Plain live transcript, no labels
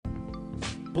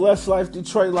Blessed Life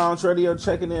Detroit Lounge Radio,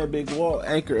 checking in. Big Wall,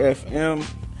 Anchor FM,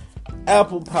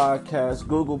 Apple Podcasts,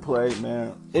 Google Play,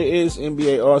 man. It is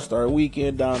NBA All-Star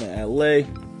Weekend down in LA.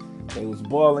 They was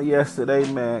balling yesterday,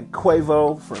 man.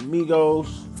 Quavo from Migos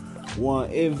won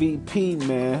MVP,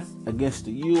 man, against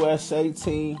the USA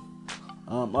team.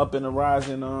 Up in the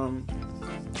rising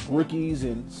rookies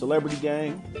and celebrity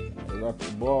game. They got the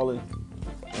balling.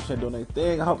 I'm doing their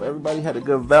thing. I hope everybody had a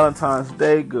good Valentine's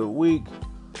Day, good week.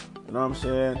 You know what I'm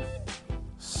saying?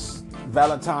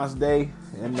 Valentine's Day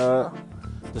and the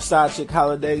side chick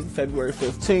holiday, February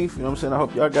 15th. You know what I'm saying? I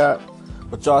hope y'all got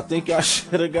what y'all think y'all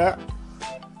should have got.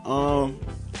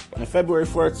 And February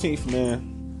 14th,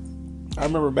 man, I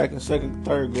remember back in second,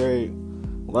 third grade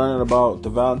learning about the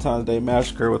Valentine's Day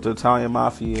massacre with the Italian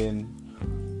mafia, and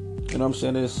you know what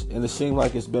I'm saying? It seemed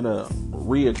like it's been a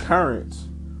reoccurrence,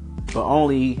 but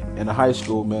only in the high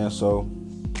school, man. So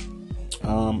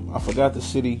I forgot the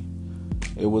city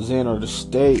it was in or the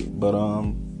state, but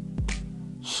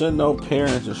should no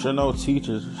parents or should no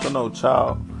teachers or should no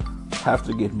child have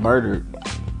to get murdered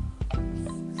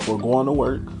for going to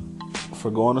work,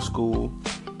 for going to school,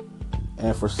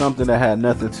 and for something that had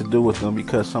nothing to do with them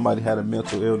because somebody had a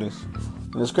mental illness.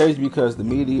 And it's crazy because the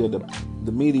media and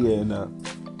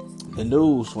the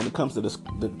news, when it comes to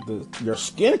your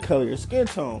skin color, your skin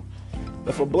tone.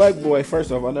 If a black boy,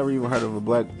 first off, I never even heard of a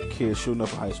black kid shooting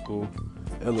up a high school,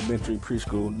 elementary,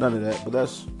 preschool, none of that. But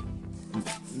that's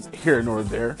here nor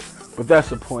there. But that's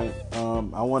the point.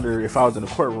 I wonder if I was in a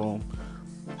courtroom,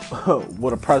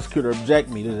 would a prosecutor object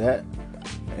me to that?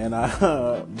 And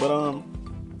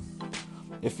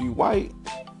if you white,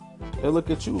 they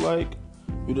look at you like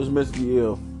you just mentally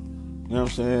ill. You know what I'm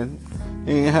saying?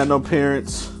 He ain't had no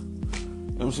parents. You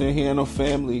know what I'm saying? He ain't no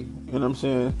family. You know what I'm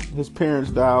saying? His parents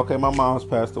died. Okay, my mom's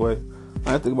passed away.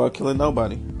 I ain't think about killing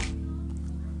nobody. You know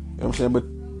what I'm saying?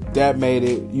 But that made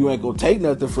it, you ain't gonna take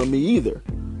nothing from me either.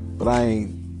 But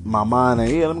my mind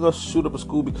ain't, let me go shoot up a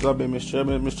school because I've been mistreated. I've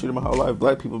been mistreated my whole life.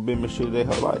 Black people have been mistreated their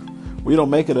whole life. We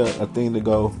don't make it a thing to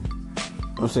go, you know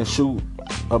what I'm saying, shoot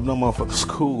up no motherfucking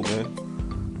school, man.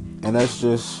 And that's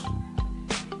just,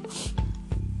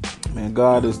 man,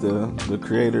 God is the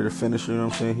creator, the finisher, you know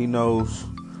what I'm saying? He knows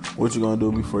what you're going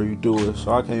to do before you do it.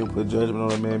 So I can't even put judgment on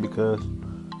that man because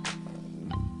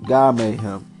God made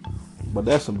him. But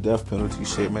that's some death penalty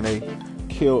shit, man. They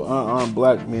kill unarmed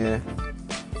black men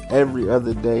every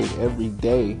other day, every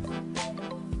day.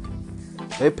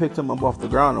 They picked him up off the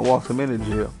ground and walked him into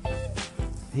jail.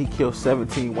 He killed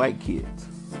 17 white kids.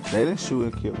 They didn't shoot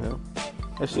and kill him.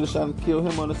 They should have shot and killed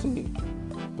him on the scene.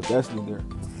 But that's neither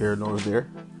here nor there.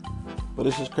 But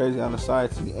it's just crazy on the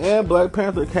society. And Black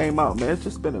Panther came out, man. It's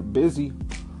just been a busy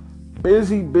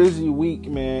week,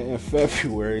 man, in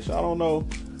February. So I don't know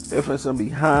if it's some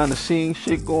behind the scenes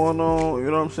shit going on, you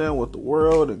know what I'm saying, with the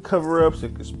world and cover-ups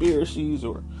and conspiracies,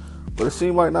 but it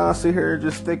seemed like now I sit here and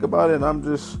just think about it and I'm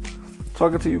just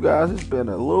talking to you guys. It's been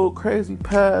a little crazy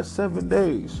past 7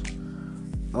 days.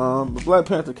 Black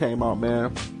Panther came out,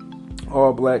 man.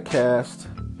 All black cast.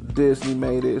 Disney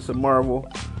made it. It's a Marvel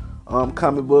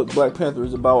comic book. Black Panther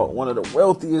is about one of the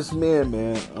wealthiest men,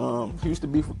 man. He used to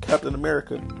be for Captain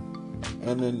America.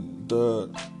 And then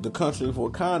the country of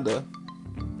Wakanda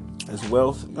is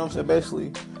wealth. You know what I'm saying?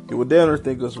 Basically, you would never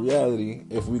think it was reality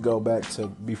if we go back to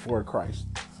before Christ.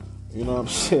 You know what I'm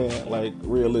saying? Like,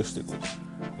 realistically.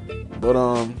 But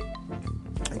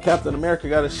Captain America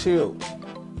got a shield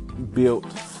built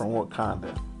from Wakanda. You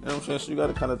know what I'm saying? So you got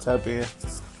to kind of tap in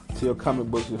to your comic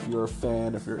books if you're a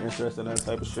fan, if you're interested in that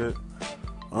type of shit.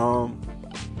 And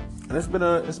it's been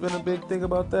a big thing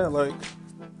about that. Like,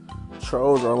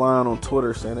 trolls are lying on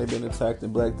Twitter saying they've been attacked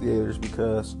in black theaters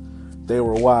because they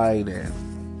were white, and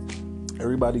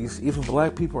even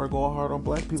black people are going hard on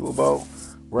black people about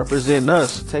representing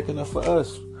us, taking up for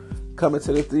us, coming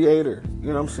to the theater. You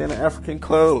know what I'm saying? The African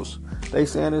clothes. They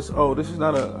saying this is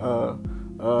not a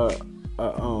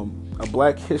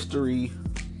black history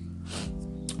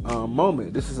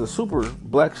moment. This is a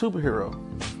black superhero.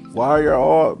 Why are y'all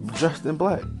all dressed in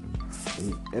black?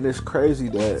 And it's crazy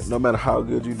that no matter how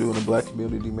good you do in the black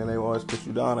community, man, they always put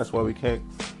you down. That's why we can't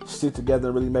stick together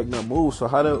and really make no moves. So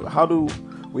how do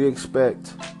we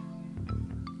expect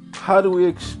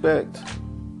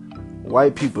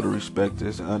white people to respect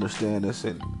us and understand us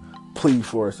and plead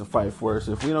for us and fight for us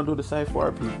if we don't do the same for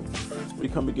our people? We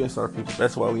come against our people.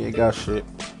 That's why we ain't got shit.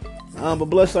 But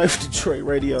Blessed Life Detroit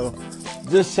Radio,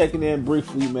 just checking in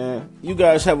briefly, man. You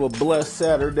guys have a blessed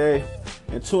Saturday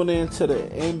and tune in to the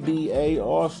NBA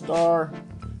All-Star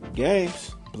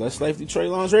Games. Blessed Life Detroit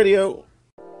Lounge Radio.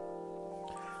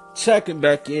 Checking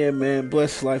back in, man.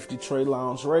 Blessed Life Detroit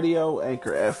Lounge Radio,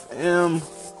 Anchor FM,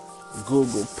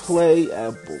 Google Play,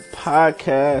 Apple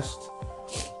Podcast.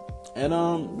 And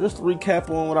just to recap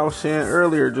on what I was saying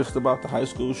earlier, just about the high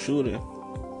school shooting.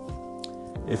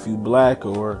 If you black,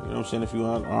 or if you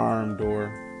unarmed,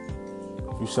 or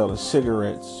if you selling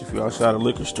cigarettes, if you outside a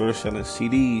liquor store selling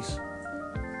CDs,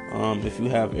 if you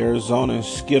have Arizona and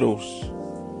Skittles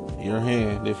in your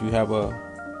hand, if you have a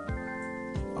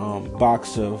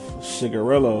box of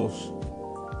cigarillos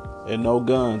and no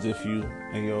guns, if you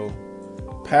in your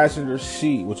passenger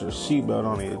seat with your seatbelt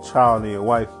on and your child and your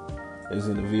wife is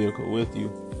in the vehicle with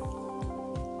you,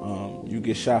 you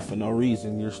get shot for no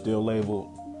reason, you're still labeled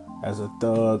as a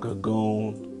thug, a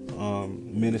goon,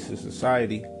 menace to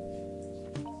society.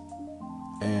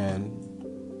 And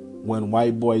when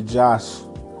white boy Josh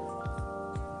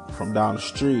from down the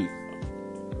street,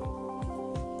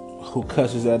 who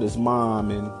cusses at his mom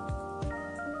and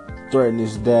threatens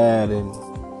his dad and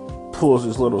pulls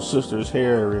his little sister's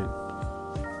hair and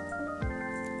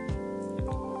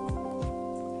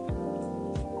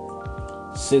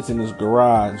sits in his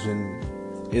garage and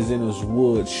is in his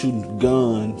woods shooting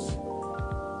guns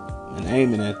and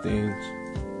aiming at things,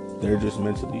 they're just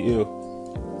mentally ill.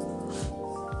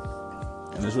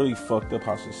 And it's really fucked up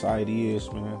how society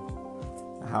is, man.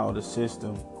 How the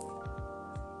system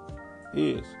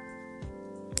is.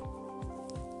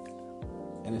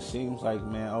 And it seems like,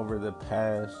 man, over the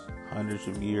past hundreds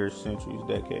of years, centuries,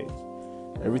 decades,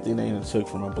 everything they took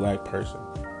from a black person,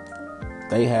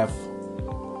 they have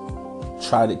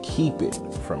tried to keep it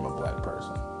from a black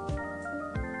person.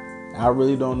 I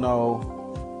really don't know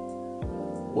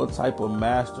what type of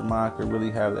mastermind could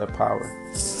really have that power.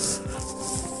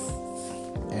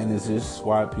 And it's just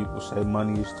why people say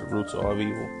money is the root to all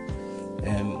evil.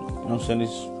 And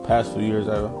these past few years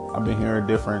I've been hearing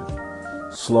different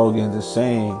slogans and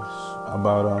sayings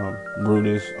about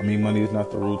money is not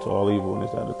the root to all evil and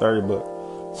this, that, the third. But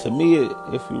to me,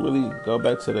 if you really go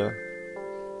back to the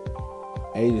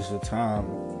ages of time,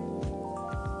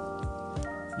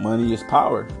 money is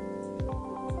power.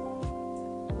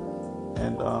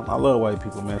 And I love white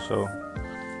people, man, so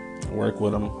I work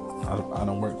with them. I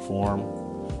don't work for them.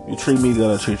 You treat me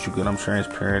good, I treat you good. I'm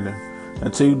transparent. And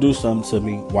until you do something to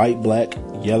me, white, black,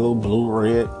 yellow, blue,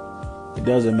 red, it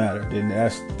doesn't matter. Then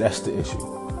that's the issue.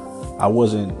 I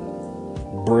wasn't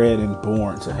bred and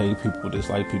born to hate people,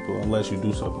 dislike people, unless you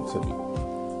do something to me.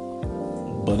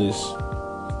 But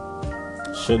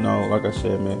should know, like I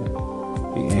said, man,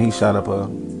 he shot up a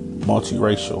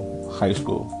multiracial high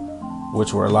school,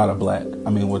 which were a lot of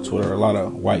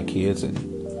white kids and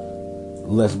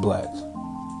less blacks.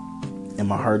 And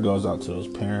my heart goes out to those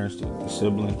parents, the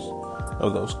siblings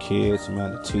of those kids,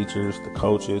 man, the teachers, the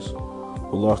coaches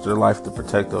who lost their life to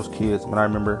protect those kids. Man, I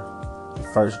remember in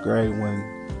first grade when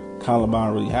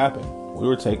Columbine really happened. We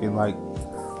were taking was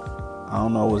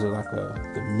it like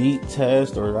the meat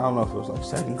test, or I don't know if it was like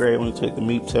second grade when we take the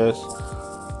meat test,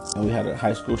 and we had a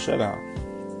high school shutout.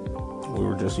 We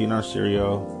were just eating our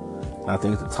cereal, and I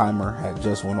think the timer had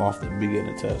just went off to begin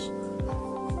the test.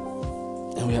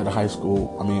 And we had a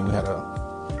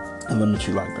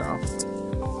elementary lockdown.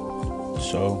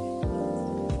 So,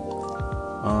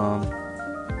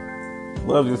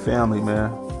 love your family,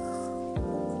 man.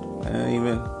 And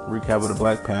even recap with the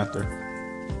Black Panther.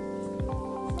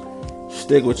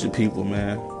 Stick with your people,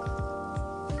 man.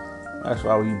 That's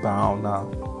why we bound now.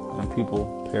 And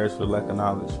people perish for lack of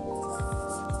knowledge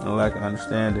and lack of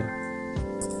understanding.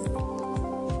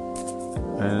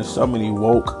 And there's so many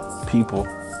woke people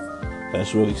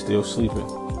that's really still sleeping.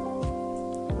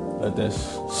 Let that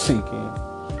sink in.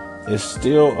 There's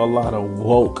still a lot of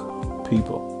woke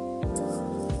people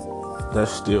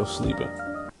that's still sleeping.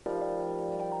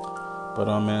 But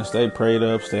man, stay prayed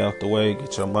up, stay out the way,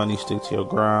 get your money, stick to your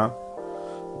grind,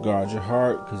 guard your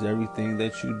heart, because everything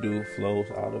that you do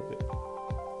flows out of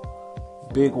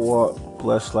it. Big Walk,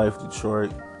 Blessed Life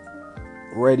Detroit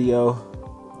Radio.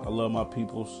 I love my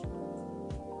peoples.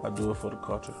 I do it for the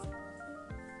culture.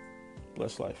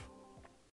 Blessed life.